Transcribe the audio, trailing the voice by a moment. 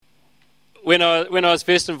when I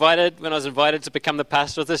was invited to become the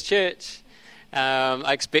pastor of this church,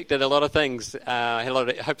 I expected a lot of things. I had a lot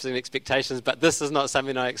of hopes and expectations, but this is not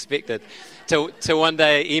something I expected. To one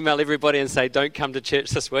day email everybody and say, "Don't come to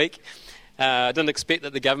church this week." I didn't expect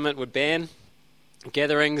that the government would ban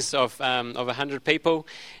gatherings of 100 people,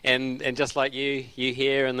 and just like you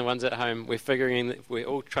here and the ones at home, we're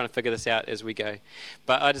all trying to figure this out as we go.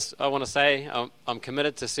 But I want to say I'm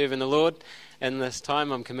committed to serving the Lord in this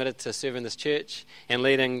time. I'm committed to serving this church and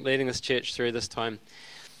leading this church through this time,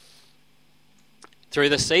 through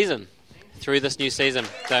this season, through this new season.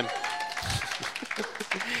 So,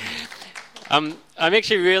 I'm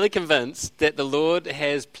actually really convinced that the Lord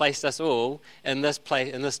has placed us all in this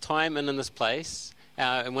place, in this time, and in this place.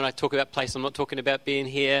 And when I talk about place, I'm not talking about being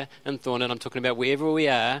here in Thornton. I'm talking about wherever we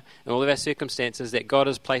are, in all of our circumstances, that God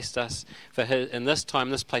has placed us in this time,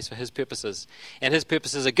 this place, for His purposes. And His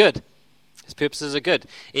purposes are good. His purposes are good.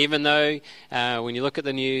 Even though when you look at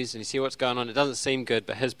the news and you see what's going on, it doesn't seem good,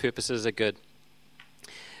 but His purposes are good.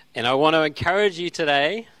 And I want to encourage you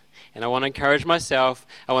today, and I want to encourage myself.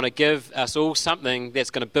 I want to give us all something that's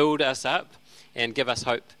going to build us up and give us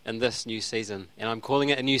hope in this new season. And I'm calling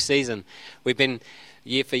it a new season. We've been,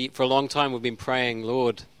 for a long time, we've been praying,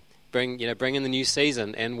 Lord, bring in the new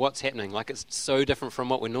season. And what's happening? Like, it's so different from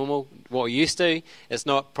what we're used to. It's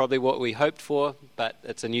not probably what we hoped for, but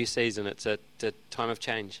it's a new season. It's a time of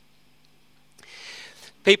change.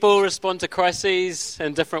 People respond to crises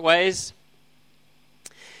in different ways.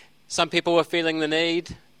 Some people are feeling the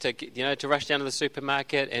need to rush down to the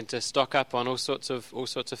supermarket and to stock up on all sorts of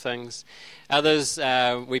things. Others,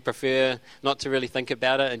 we prefer not to really think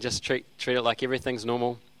about it and just treat it like everything's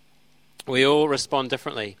normal. We all respond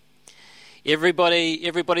differently.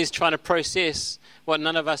 Everybody's trying to process what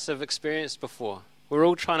none of us have experienced before. We're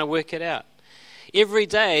all trying to work it out. Every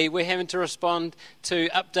day we're having to respond to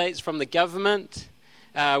updates from the government.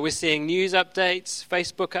 We're seeing news updates,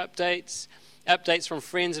 Facebook updates from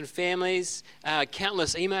friends and families,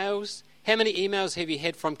 countless emails. How many emails have you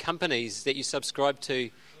had from companies that you subscribed to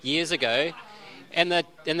years ago, and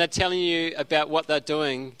they're telling you about what they're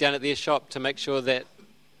doing down at their shop to make sure that...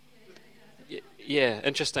 Yeah,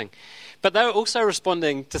 interesting. But they're also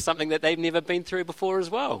responding to something that they've never been through before as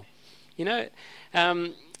well.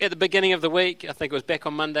 At the beginning of the week, I think it was back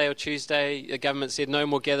on Monday or Tuesday, the government said no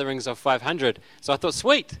more gatherings of 500. So I thought,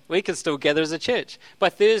 sweet, we can still gather as a church. By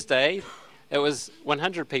Thursday, it was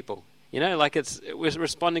 100 people. We're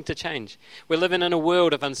responding to change. We're living in a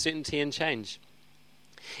world of uncertainty and change.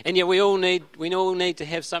 And yet we all need to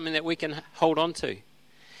have something that we can hold on to.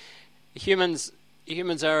 Humans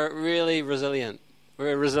are really resilient.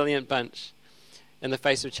 We're a resilient bunch in the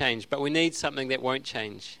face of change, but we need something that won't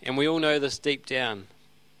change. And we all know this deep down.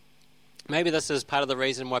 Maybe this is part of the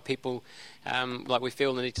reason why people we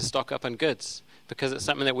feel the need to stock up on goods, because it's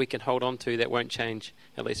something that we can hold on to that won't change,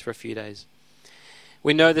 at least for a few days.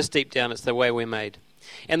 We know this deep down. It's the way we're made.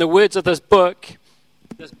 And the words of this book,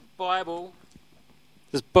 this Bible,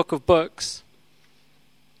 this book of books,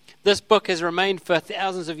 this book has remained for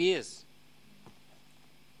thousands of years.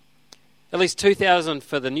 At least 2,000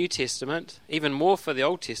 for the New Testament, even more for the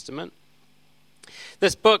Old Testament.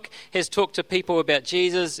 This book has talked to people about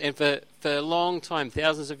Jesus, and for a long time,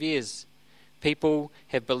 thousands of years, people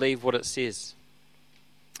have believed what it says.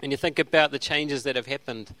 And you think about the changes that have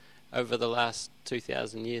happened over the last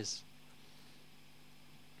 2,000 years.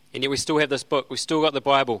 And yet we still have this book. We've still got the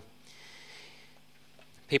Bible.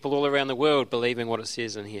 People all around the world believing what it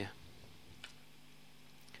says in here.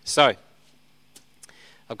 So,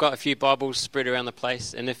 I've got a few Bibles spread around the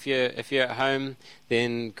place, and if you're at home,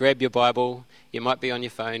 then grab your Bible. You might be on your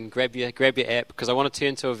phone. Grab your app, because I want to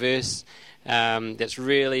turn to a verse that's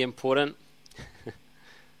really important.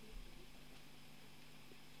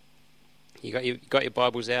 You got your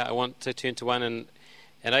Bibles out. I want to turn to one, and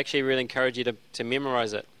I actually really encourage you to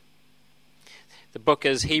memorize it. The book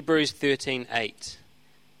is Hebrews 13:8.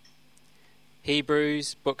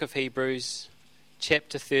 Book of Hebrews,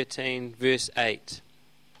 chapter 13, verse 8.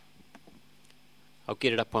 I'll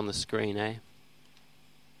get it up on the screen,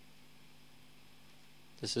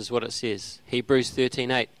 This is what it says. Hebrews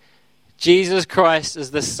 13:8. Jesus Christ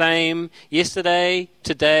is the same yesterday,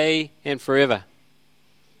 today, and forever.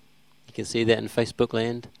 You can see that in Facebook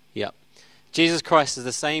land. Yep. Jesus Christ is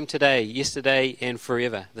the same today, yesterday, and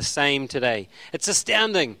forever. The same today. It's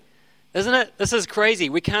astounding, isn't it? This is crazy.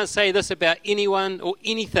 We can't say this about anyone or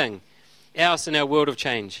anything else in our world of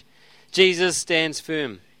change. Jesus stands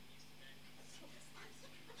firm.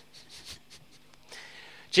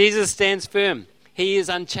 Jesus stands firm. He is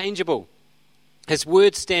unchangeable. His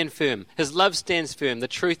words stand firm. His love stands firm. The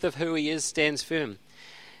truth of who He is stands firm.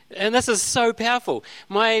 And this is so powerful.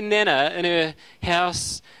 My nana, in her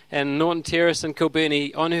house in Norton Terrace in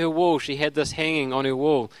Kilburnie, on her wall, she had this hanging on her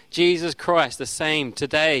wall. Jesus Christ, the same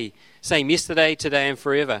today, same yesterday, today, and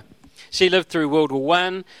forever. She lived through World War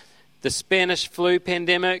I, the Spanish flu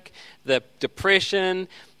pandemic, the Depression,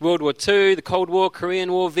 World War II, the Cold War,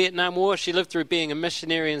 Korean War, Vietnam War. She lived through being a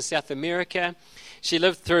missionary in South America. She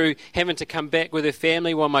lived through having to come back with her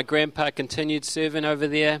family while my grandpa continued serving over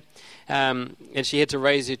there. And she had to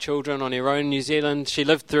raise her children on her own in New Zealand. She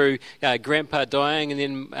lived through grandpa dying and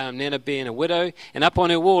then Nana being a widow. And up on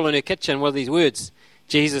her wall in her kitchen were these words,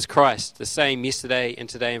 Jesus Christ, the same yesterday and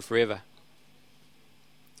today and forever.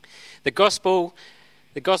 The gospel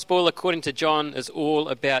according to John is all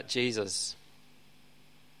about Jesus.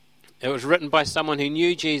 It was written by someone who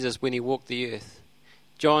knew Jesus when he walked the earth.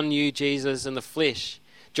 John knew Jesus in the flesh.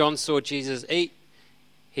 John saw Jesus eat.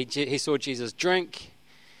 He saw Jesus drink.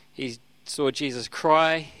 He saw Jesus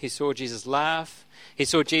cry. He saw Jesus laugh. He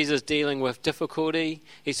saw Jesus dealing with difficulty.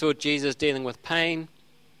 He saw Jesus dealing with pain.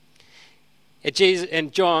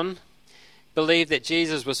 And John believed that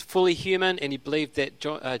Jesus was fully human, and he believed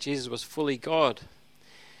that Jesus was fully God.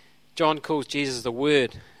 John calls Jesus the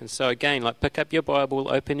Word. And so again, pick up your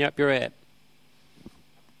Bible, open up your app.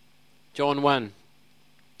 John 1.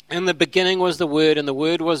 In the beginning was the Word, and the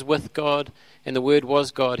Word was with God, and the Word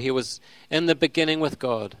was God. He was in the beginning with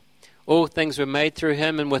God. All things were made through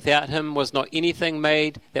him, and without him was not anything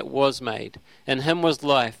made that was made. In him was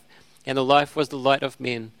life, and the life was the light of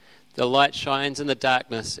men. The light shines in the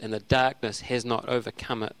darkness, and the darkness has not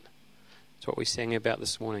overcome it. That's what we sang about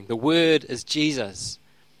this morning. The Word is Jesus.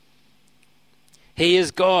 He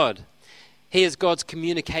is God. He is God's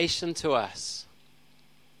communication to us.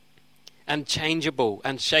 Unchangeable,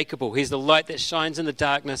 unshakable. He's the light that shines in the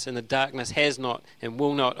darkness, and the darkness has not and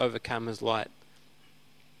will not overcome his light.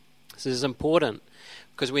 This is important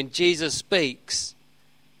because when Jesus speaks,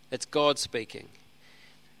 it's God speaking.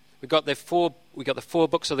 We got the four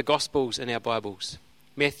books of the Gospels in our Bibles: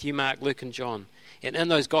 Matthew, Mark, Luke, and John. And in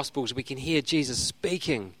those Gospels, we can hear Jesus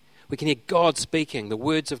speaking. We can hear God speaking, the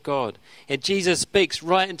words of God. And Jesus speaks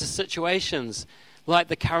right into situations like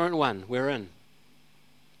the current one we're in.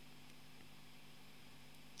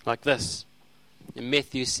 Like this, in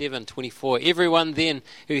Matthew 7:24. Everyone then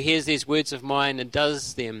who hears these words of mine and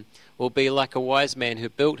does them will be like a wise man who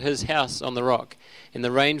built his house on the rock. And the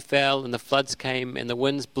rain fell, and the floods came, and the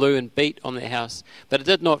winds blew and beat on that house. But it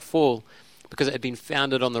did not fall, because it had been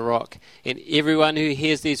founded on the rock. And everyone who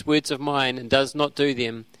hears these words of mine and does not do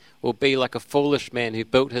them will be like a foolish man who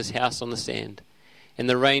built his house on the sand. And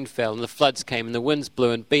the rain fell, and the floods came, and the winds blew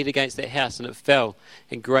and beat against that house, and it fell,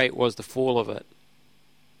 and great was the fall of it.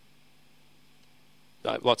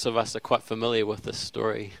 Lots of us are quite familiar with this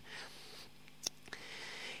story.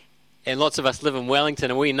 And lots of us live in Wellington,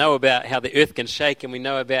 and we know about how the earth can shake, and we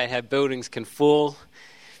know about how buildings can fall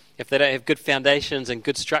if they don't have good foundations and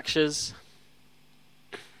good structures.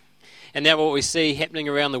 And now what we see happening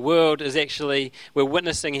around the world is actually we're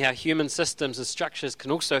witnessing how human systems and structures can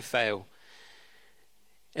also fail.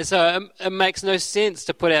 And so it makes no sense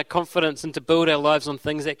to put our confidence and to build our lives on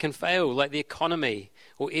things that can fail, like the economy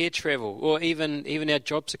or air travel or even our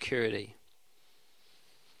job security.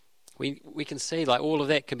 We can see all of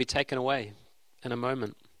that can be taken away in a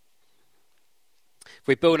moment. If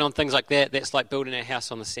we build on things like that, that's like building our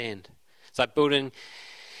house on the sand.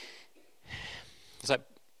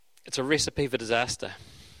 It's a recipe for disaster.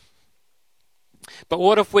 But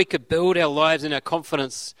what if we could build our lives and our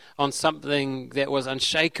confidence on something that was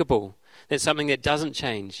unshakable, that's something that doesn't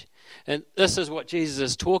change? And this is what Jesus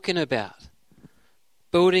is talking about.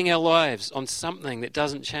 Building our lives on something that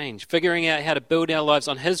doesn't change. Figuring out how to build our lives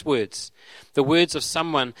on his words. The words of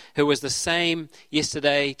someone who was the same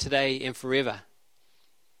yesterday, today, and forever.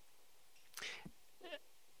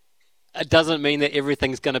 It doesn't mean that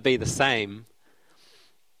everything's going to be the same.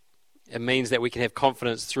 It means that we can have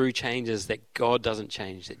confidence through changes that God doesn't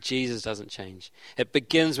change, that Jesus doesn't change. It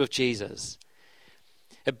begins with Jesus.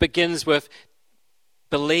 It begins with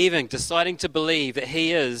deciding to believe that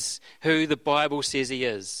he is who the Bible says he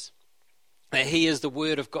is, that he is the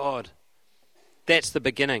Word of God. That's the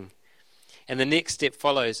beginning. And the next step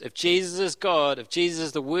follows. If Jesus is God, if Jesus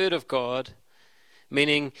is the Word of God,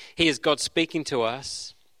 meaning he is God speaking to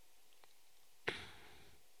us,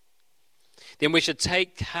 then we should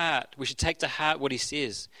take to heart what he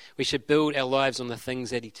says. We should build our lives on the things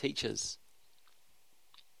that he teaches.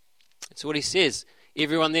 That's what he says.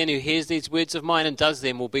 Everyone then who hears these words of mine and does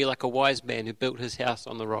them will be like a wise man who built his house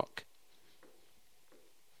on the rock.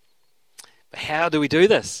 But how do we do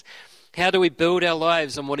this? How do we build our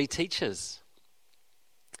lives on what he teaches?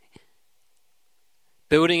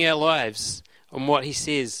 Building our lives on what he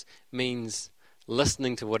says means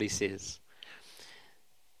listening to what he says.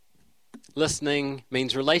 Listening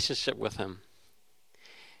means relationship with him.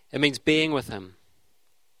 It means being with him.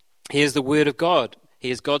 He is the Word of God.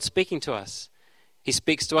 He is God speaking to us. He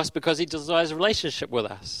speaks to us because he desires a relationship with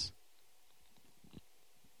us.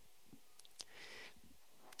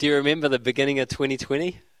 Do you remember the beginning of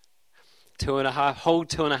 2020?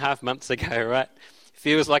 2.5 months ago, right?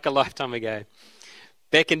 Feels like a lifetime ago.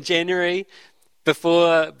 Back in January,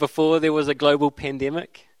 before there was a global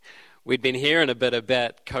pandemic, we'd been hearing a bit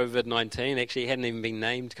about COVID-19. Actually, it hadn't even been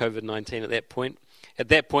named COVID-19 at that point. At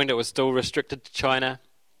that point, it was still restricted to China.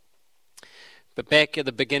 But back at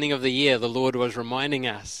the beginning of the year, the Lord was reminding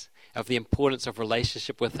us of the importance of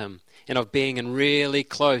relationship with him and of being in really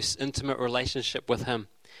close, intimate relationship with him.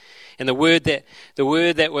 And the word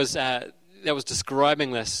that was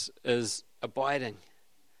describing this is abiding.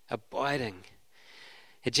 Abiding.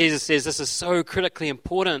 And Jesus says this is so critically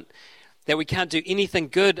important that we can't do anything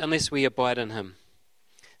good unless we abide in him.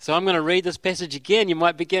 So I'm going to read this passage again. You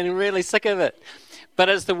might be getting really sick of it. But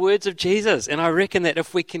it's the words of Jesus. And I reckon that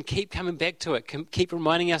if we can keep coming back to it, keep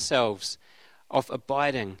reminding ourselves of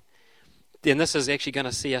abiding, then this is actually going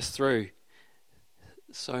to see us through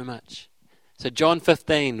so much. So John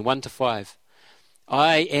 15, 1-5.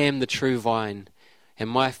 I am the true vine, and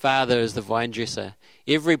my Father is the vine dresser.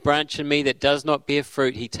 Every branch in me that does not bear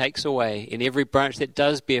fruit, he takes away, and every branch that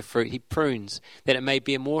does bear fruit, he prunes, that it may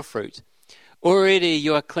bear more fruit. Already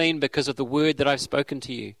you are clean because of the word that I've spoken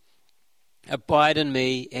to you. Abide in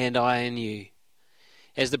me, and I in you.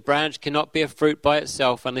 As the branch cannot bear fruit by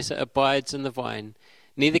itself unless it abides in the vine,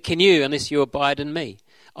 neither can you unless you abide in me.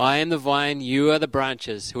 I am the vine, you are the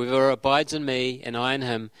branches. Whoever abides in me, and I in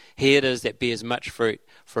him, he it is that bears much fruit.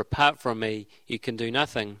 For apart from me, you can do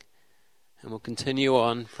nothing. And we'll continue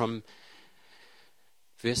on from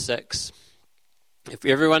verse 6. If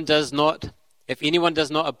anyone does not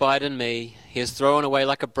abide in me, he is thrown away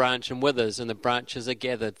like a branch and withers, and the branches are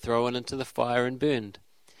gathered, thrown into the fire and burned.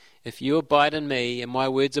 If you abide in me, and my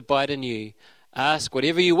words abide in you, ask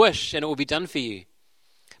whatever you wish, and it will be done for you.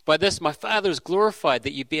 By this my Father is glorified,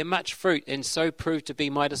 that you bear much fruit, and so prove to be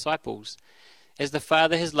my disciples. As the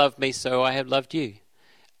Father has loved me, so I have loved you.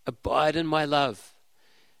 Abide in my love.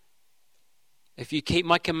 If you keep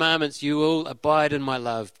my commandments, you will abide in my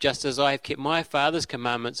love, just as I have kept my Father's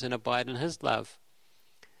commandments and abide in his love.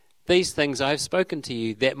 These things I have spoken to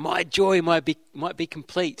you, that my joy might be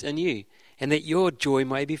complete in you, and that your joy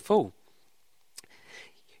may be full.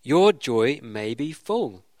 Your joy may be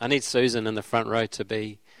full. I need Susan in the front row to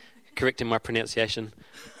be correcting my pronunciation.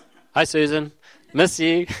 Hi, Susan. Miss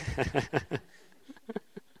you.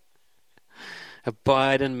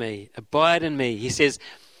 Abide in me. Abide in me. He says,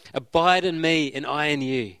 abide in me and I in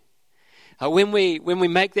you. When we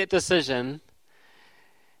make that decision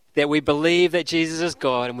that we believe that Jesus is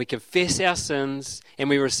God and we confess our sins and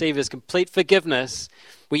we receive his complete forgiveness,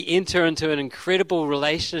 we enter into an incredible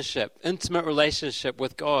relationship, intimate relationship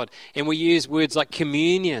with God. And we use words like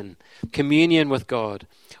communion with God.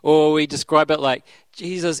 Or we describe it like,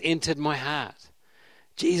 Jesus entered my heart.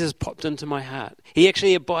 Jesus popped into my heart. He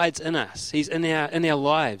actually abides in us. He's in our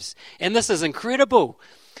lives. And this is incredible.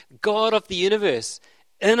 God of the universe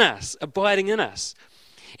in us, abiding in us.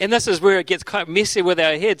 And this is where it gets kind of messy with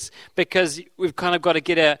our heads, because we've kind of got to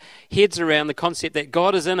get our heads around the concept that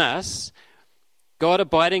God is in us, God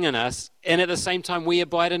abiding in us, and at the same time we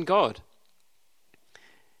abide in God.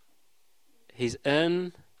 He's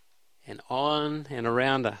in and on and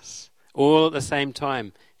around us, all at the same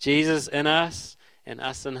time. Jesus in us and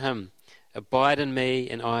us in him. Abide in me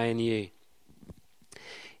and I in you.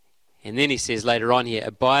 And then he says later on here,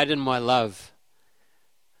 abide in my love.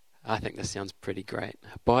 I think this sounds pretty great.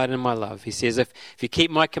 Abide in my love. He says, if you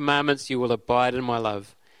keep my commandments, you will abide in my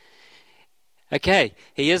love. Okay,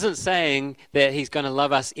 he isn't saying that he's going to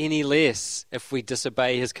love us any less if we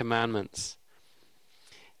disobey his commandments.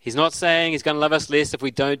 He's not saying he's going to love us less if we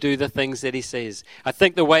don't do the things that he says. I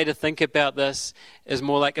think the way to think about this is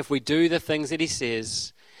more like if we do the things that he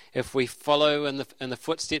says, if we follow in the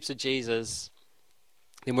footsteps of Jesus,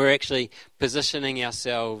 then we're actually positioning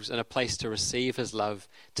ourselves in a place to receive his love,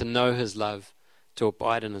 to know his love, to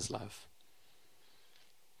abide in his love.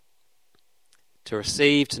 To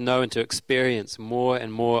receive, to know, and to experience more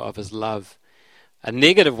and more of his love. A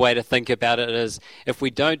negative way to think about it is if we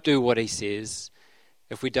don't do what he says,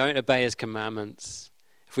 if we don't obey his commandments,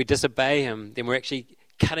 if we disobey him, then we're actually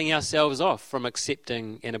cutting ourselves off from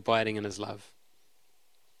accepting and abiding in his love.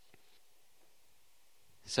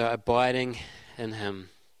 So abiding in him.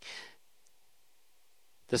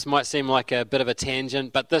 This might seem like a bit of a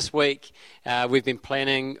tangent, but this week we've been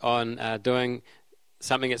planning on doing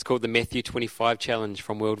something that's called the Matthew 25 Challenge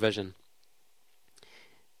from World Vision.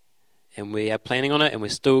 And we are planning on it, and we're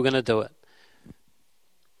still going to do it.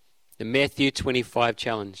 The Matthew 25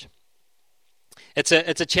 Challenge. It's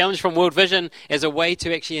a challenge from World Vision as a way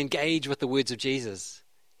to actually engage with the words of Jesus.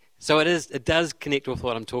 So it does connect with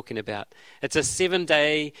what I'm talking about. It's a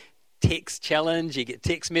 7-day text challenge. You get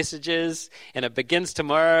text messages, and it begins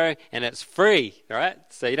tomorrow, and it's free, right?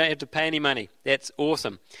 So you don't have to pay any money. That's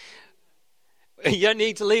awesome. You don't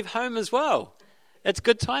need to leave home as well. It's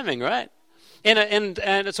good timing, right? And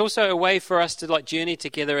it's also a way for us to journey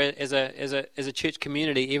together as a church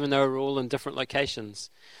community, even though we're all in different locations.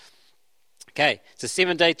 Okay, it's a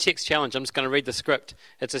 7-day text challenge. I'm just going to read the script.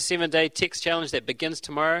 It's a 7-day text challenge that begins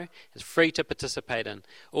tomorrow. It's free to participate in.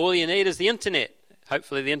 All you need is the internet.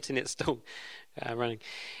 Hopefully the internet's still running.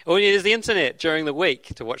 All you need is the internet during the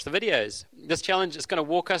week to watch the videos. This challenge is going to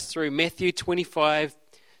walk us through Matthew 25,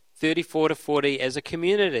 34 to 40 as a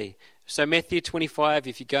community. So Matthew 25,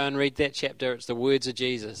 if you go and read that chapter, it's the words of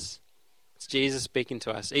Jesus. It's Jesus speaking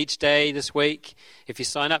to us. Each day this week, if you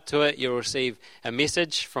sign up to it, you'll receive a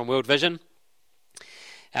message from World Vision.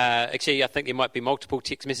 Actually, I think there might be multiple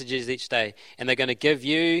text messages each day, and they're going to give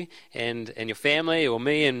you and your family, or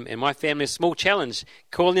me and my family, a small challenge,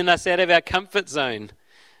 calling us out of our comfort zone.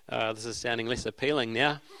 This is sounding less appealing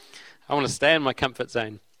now. I want to stay in my comfort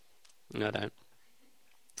zone. No, I don't.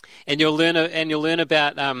 And you'll learn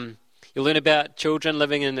about children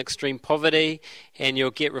living in extreme poverty, and you'll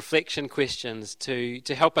get reflection questions to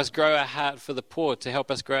help us grow our heart for the poor, to help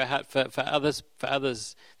us grow our heart for others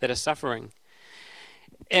that are suffering.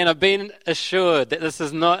 And I've been assured that this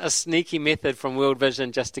is not a sneaky method from World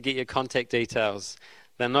Vision just to get your contact details.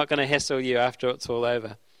 They're not going to hassle you after it's all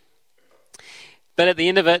over. But at the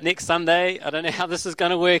end of it, next Sunday, I don't know how this is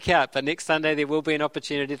going to work out, but next Sunday there will be an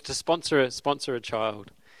opportunity to sponsor a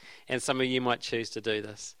child. And some of you might choose to do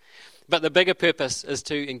this. But the bigger purpose is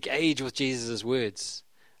to engage with Jesus' words.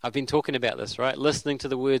 I've been talking about this, right? Listening to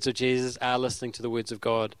the words of Jesus are listening to the words of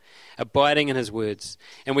God, abiding in his words.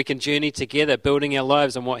 And we can journey together, building our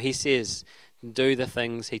lives on what he says, and do the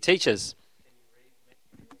things he teaches.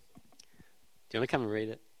 Do you want to come and read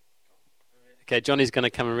it? Okay, Johnny's going to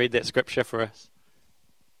come and read that scripture for us.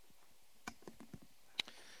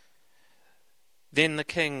 Then the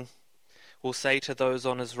king will say to those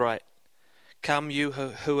on his right, "Come, you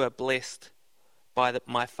who are blessed by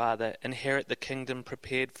my Father, inherit the kingdom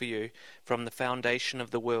prepared for you from the foundation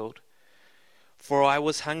of the world. For I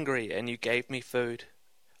was hungry, and you gave me food.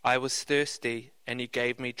 I was thirsty, and you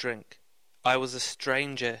gave me drink. I was a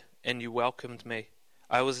stranger, and you welcomed me.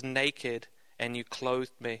 I was naked, and you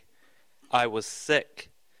clothed me. I was sick,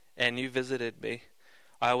 and you visited me.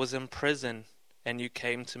 I was in prison, and you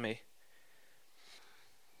came to me."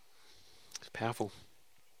 It's powerful.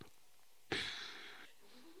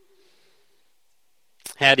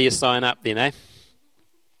 How do you sign up then, eh?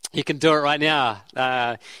 You can do it right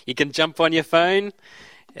now. You can jump on your phone,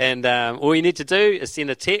 and all you need to do is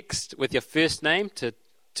send a text with your first name to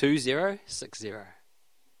 2060. So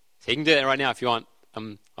you can do that right now if you want.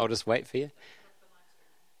 I'll just wait for you.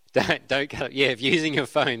 Don't cut it. Yeah, if you're using your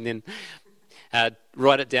phone, then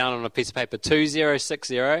write it down on a piece of paper,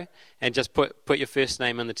 2060, and just put your first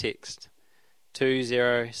name in the text.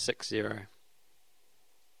 2060.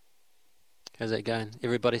 How's that going?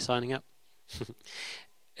 Everybody signing up?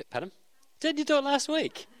 Pardon? Did you do it last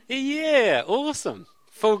week? Yeah, awesome.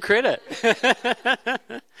 Full credit.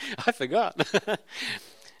 I forgot.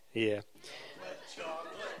 Yeah.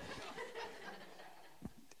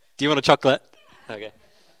 Do you want a chocolate? Okay.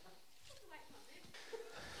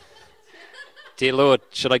 Dear Lord,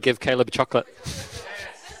 should I give Caleb chocolate?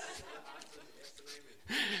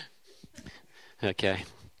 Okay.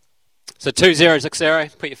 So 2060,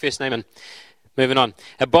 put your first name in. Moving on.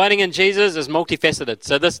 Abiding in Jesus is multifaceted.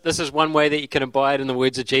 So this is one way that you can abide in the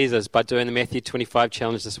words of Jesus, by doing the Matthew 25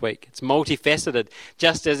 challenge this week. It's multifaceted,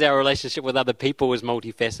 just as our relationship with other people is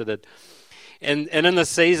multifaceted. And in the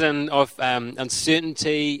season of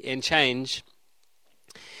uncertainty and change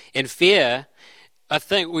and fear, I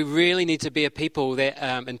think we really need to be a people that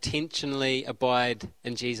intentionally abide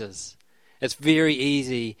in Jesus. It's very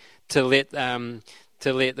easy to let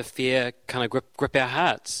the fear kind of grip our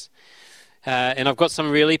hearts. And I've got some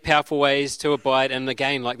really powerful ways to abide. And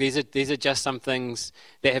again, these are just some things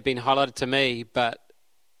that have been highlighted to me, but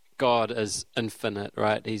God is infinite,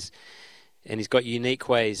 right? He's got unique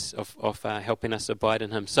ways of helping us abide in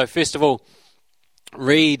him. So first of all,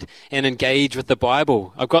 read and engage with the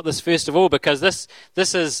Bible. I've got this first of all because this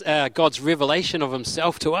is God's revelation of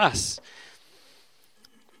himself to us.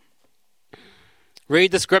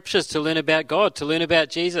 Read the scriptures to learn about God, to learn about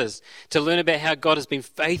Jesus, to learn about how God has been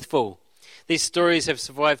faithful. These stories have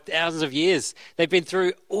survived thousands of years. They've been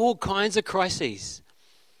through all kinds of crises.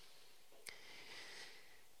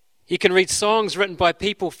 You can read songs written by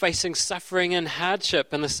people facing suffering and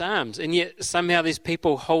hardship in the Psalms, and yet somehow these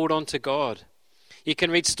people hold on to God. You can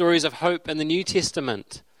read stories of hope in the New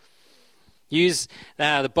Testament. Use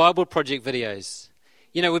the Bible Project videos.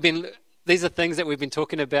 You know, these are things that we've been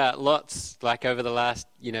talking about lots, like over the last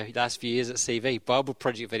few years at CV. Bible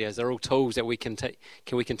Project videos, they're all tools that we can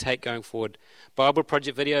take going forward. Bible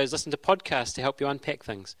Project videos, listen to podcasts to help you unpack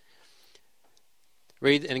things.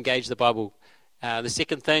 Read and engage the Bible. The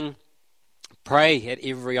second thing, pray at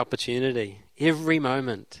every opportunity, every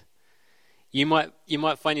moment. You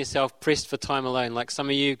might find yourself pressed for time alone, like some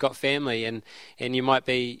of you got family, and you might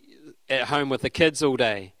be at home with the kids all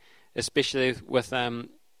day, especially with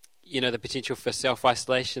the potential for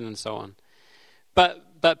self-isolation and so on.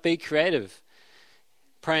 But be creative.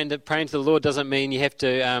 Praying to the Lord doesn't mean you have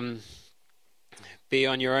to be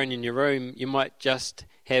on your own in your room. You might just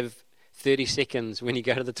have 30 seconds when you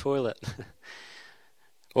go to the toilet.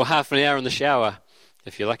 Or half an hour in the shower,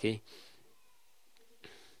 if you're lucky.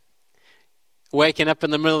 Waking up in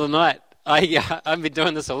the middle of the night. I've been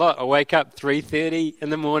doing this a lot. I wake up 3:30 in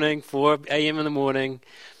the morning, 4 a.m. in the morning.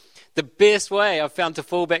 The best way I've found to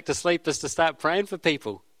fall back to sleep is to start praying for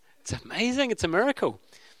people. It's amazing. It's a miracle.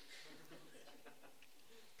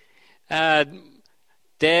 Dad,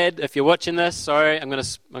 if you're watching this, sorry, I'm gonna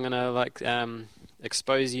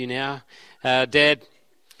expose you now.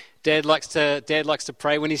 Dad likes to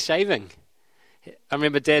pray when he's shaving. I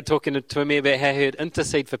remember Dad talking to me about how he'd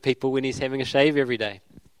intercede for people when he's having a shave every day.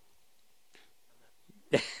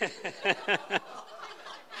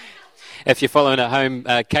 If you're following at home,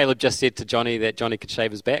 Caleb just said to Johnny that Johnny could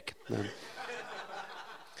shave his back.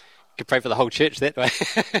 Could pray for the whole church that way.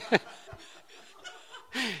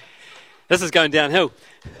 This is going downhill.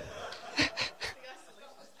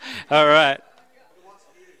 All right.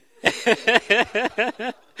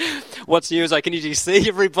 What's new is can you just see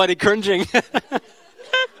everybody cringing?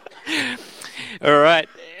 All right.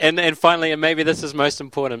 And finally, and maybe this is most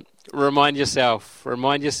important, remind yourself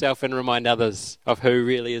and remind others of who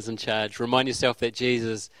really is in charge. Remind yourself that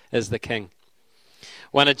Jesus is the King.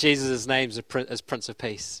 One of Jesus' names is Prince of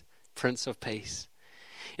Peace. Prince of Peace.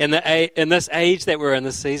 In this age that we're in,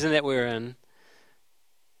 this season that we're in,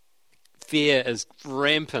 fear is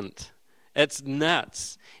rampant. It's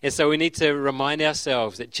nuts. And so we need to remind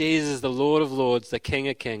ourselves that Jesus is the Lord of Lords, the King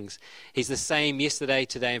of Kings. He's the same yesterday,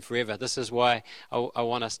 today, and forever. This is why I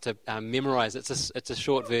want us to memorize. It's a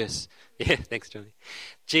short verse. Yeah, thanks, Johnny.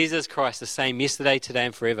 Jesus Christ, the same yesterday, today,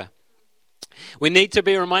 and forever. We need to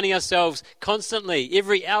be reminding ourselves constantly,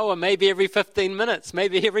 every hour, maybe every 15 minutes,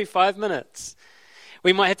 maybe every 5 minutes.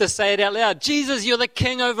 We might have to say it out loud. Jesus, you're the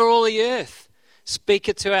King over all the earth. Speak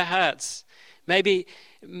it to our hearts. Maybe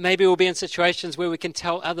we'll be in situations where we can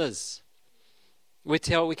tell others. We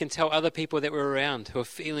can tell other people that we're around who are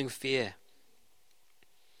feeling fear.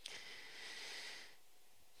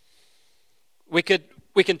 We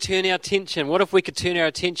can turn our attention. What if we could turn our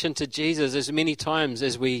attention to Jesus as many times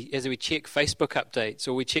as we check Facebook updates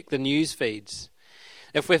or we check the news feeds?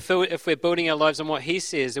 If we're building our lives on what He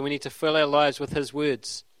says, then we need to fill our lives with His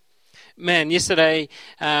words. Man, yesterday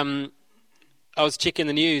I was checking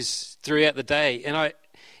the news throughout the day, and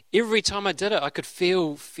every time I did it, I could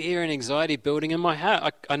feel fear and anxiety building in my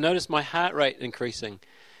heart. I noticed my heart rate increasing,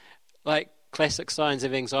 like classic signs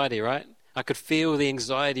of anxiety, right? I could feel the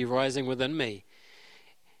anxiety rising within me.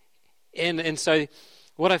 And so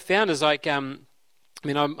what I found is I'm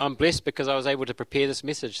blessed because I was able to prepare this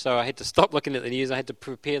message. So I had to stop looking at the news. I had to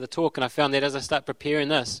prepare the talk. And I found that as I start preparing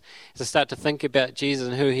this, as I start to think about Jesus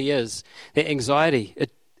and who He is, that anxiety,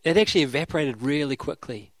 it actually evaporated really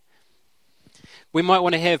quickly. We might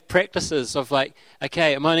want to have practices of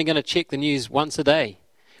okay, I'm only going to check the news once a day.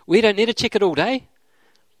 We don't need to check it all day.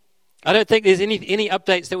 I don't think there's any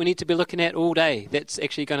updates that we need to be looking at all day that's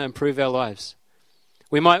actually going to improve our lives.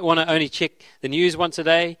 We might want to only check the news once a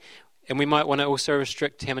day, and we might want to also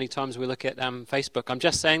restrict how many times we look at Facebook. I'm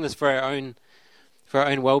just saying this for our own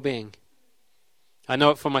well-being. I know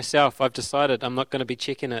it for myself. I've decided I'm not going to be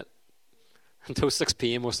checking it until 6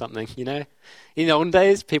 p.m. or something, In the olden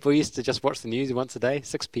days, people used to just watch the news once a day,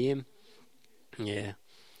 6 p.m. Yeah.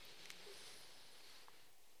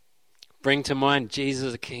 Bring to mind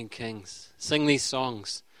Jesus, the King of Kings. Sing these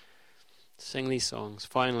songs.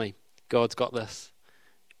 Finally, God's got this.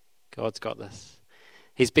 God's got this.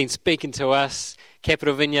 He's been speaking to us,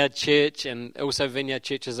 Capital Vineyard Church, and also Vineyard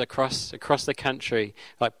churches across the country.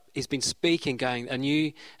 Like, he's been speaking, going, a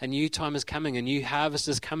new time is coming, a new harvest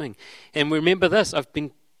is coming. And remember this, I've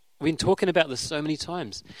been talking about this so many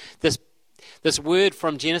times. This word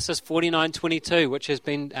from Genesis 49:22, which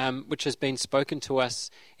has been spoken to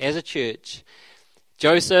us as a church.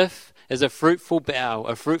 Joseph is a fruitful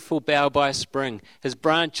bough by a spring. His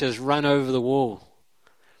branches run over the wall.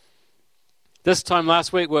 This time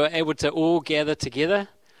last week, we were able to all gather together.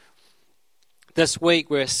 This week,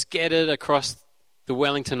 we're scattered across the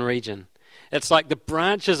Wellington region. It's like the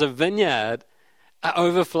branches of Vineyard are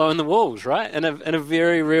overflowing the walls, right? In a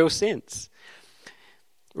very real sense.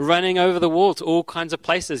 Running over the wall to all kinds of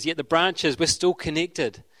places, yet the branches, we're still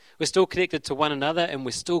connected. We're still connected to one another, and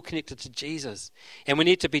we're still connected to Jesus. And we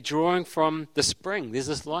need to be drawing from the spring. There's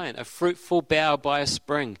this line, a fruitful bough by a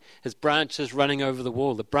spring. His branches running over the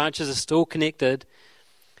wall. The branches are still connected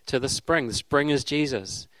to the spring. The spring is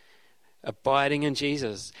Jesus. Abiding in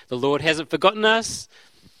Jesus. The Lord hasn't forgotten us.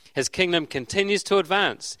 His kingdom continues to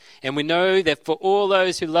advance. And we know that for all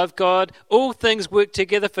those who love God, all things work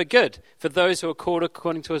together for good, for those who are called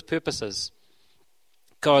according to his purposes.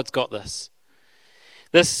 God's got this.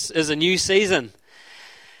 This is a new season.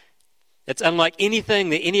 It's unlike anything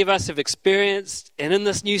that any of us have experienced. And in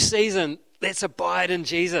this new season, let's abide in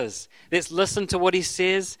Jesus. Let's listen to what he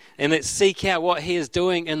says, and let's seek out what he is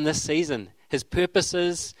doing in this season. His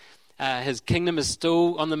purposes, his kingdom is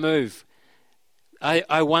still on the move.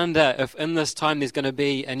 I wonder if in this time there's going to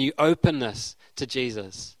be a new openness to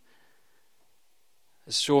Jesus.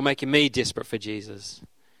 It's sure making me desperate for Jesus.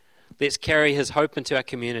 Let's carry his hope into our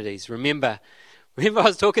communities. Remember I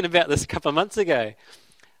was talking about this a couple of months ago.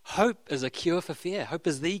 Hope is a cure for fear. Hope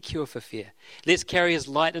is the cure for fear. Let's carry his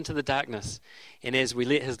light into the darkness. And as we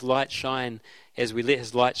let his light shine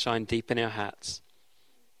deep in our hearts.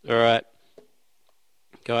 All right,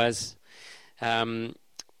 guys. Why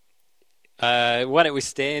don't we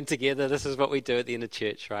stand together? This is what we do at the end of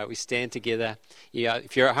church, right? We stand together. Yeah,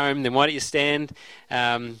 if you're at home, then why don't you stand?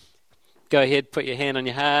 Go ahead, put your hand on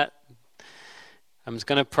your heart. I'm just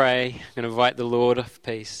going to pray. I'm going to invite the Lord of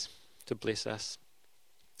peace to bless us.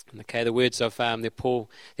 Okay, the words of the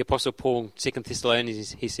Apostle Paul, 2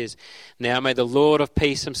 Thessalonians, he says, "Now may the Lord of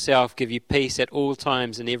peace himself give you peace at all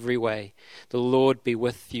times in every way. The Lord be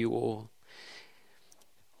with you all."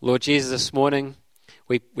 Lord Jesus, this morning,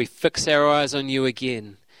 we fix our eyes on you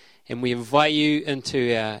again, and we invite you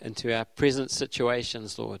into our present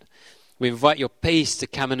situations, Lord. We invite your peace to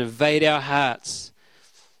come and invade our hearts.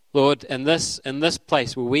 Lord, in this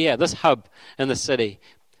place where we are, this hub in the city,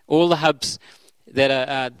 all the hubs that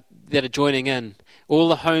are joining in, all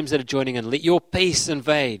the homes that are joining in, let your peace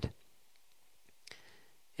invade.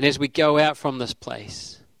 And as we go out from this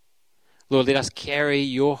place, Lord, let us carry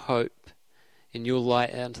your hope and your light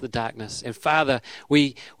out into the darkness. And Father,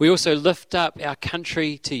 we also lift up our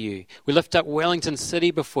country to you. We lift up Wellington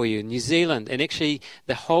City before you, New Zealand, and actually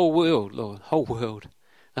the whole world, Lord,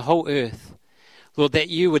 the whole earth. Lord, that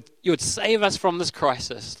you would save us from this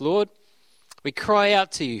crisis. Lord, we cry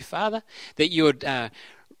out to you, Father, that you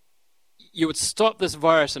would stop this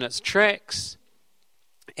virus in its tracks,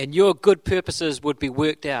 and your good purposes would be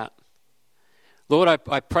worked out. Lord,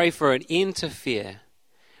 I pray for an end to fear.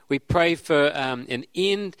 We pray for an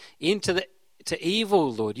end to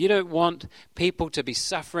evil, Lord. You don't want people to be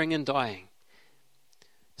suffering and dying.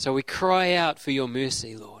 So we cry out for your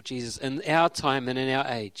mercy, Lord Jesus, in our time and in our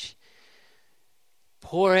age.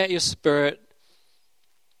 Pour out your Spirit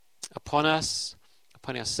upon us,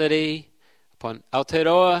 upon our city, upon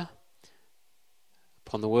Aotearoa,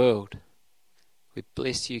 upon the world. We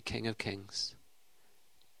bless you, King of Kings.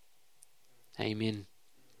 Amen.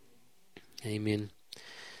 Amen.